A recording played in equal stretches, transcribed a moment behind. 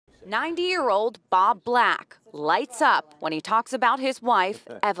90-year-old Bob Black lights up when he talks about his wife,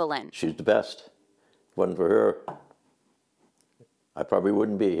 Evelyn. She's the best. If it wasn't for her, I probably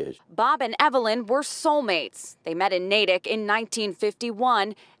wouldn't be here. Bob and Evelyn were soulmates. They met in Natick in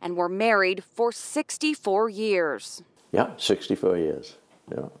 1951 and were married for 64 years. Yeah, 64 years.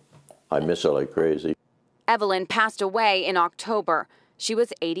 Yeah. I miss her like crazy. Evelyn passed away in October. She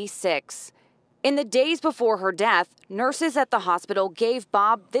was 86. In the days before her death, nurses at the hospital gave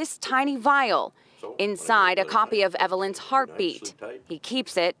Bob this tiny vial. Inside, a copy of Evelyn's heartbeat. He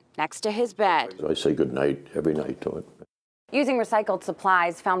keeps it next to his bed. I say good night every night to it. Using recycled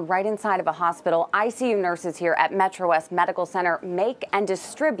supplies found right inside of a hospital, ICU nurses here at Metro West Medical Center make and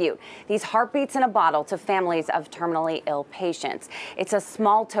distribute these heartbeats in a bottle to families of terminally ill patients. It's a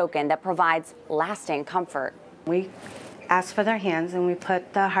small token that provides lasting comfort. We ask for their hands and we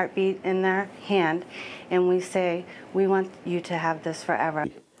put the heartbeat in their hand and we say, we want you to have this forever.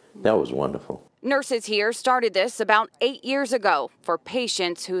 That was wonderful. Nurses here started this about 8 years ago for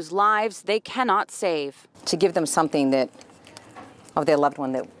patients whose lives they cannot save. To give them something that of their loved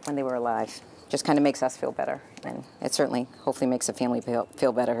one that when they were alive just kind of makes us feel better, and it certainly hopefully makes the family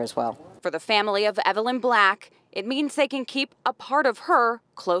feel better as well. For the family of Evelyn Black, it means they can keep a part of her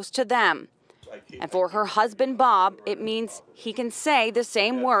close to them. And for her husband Bob, it means he can say the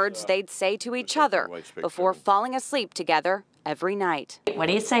same words they'd say to each other before falling asleep together every night. What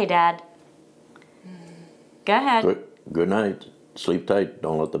do you say, Dad? Go ahead. Good night. Sleep tight.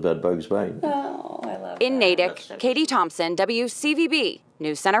 Don't let the bed bugs bite. Oh, I love In Natick, Katie Thompson, WCVB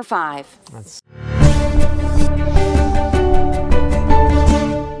News Center 5.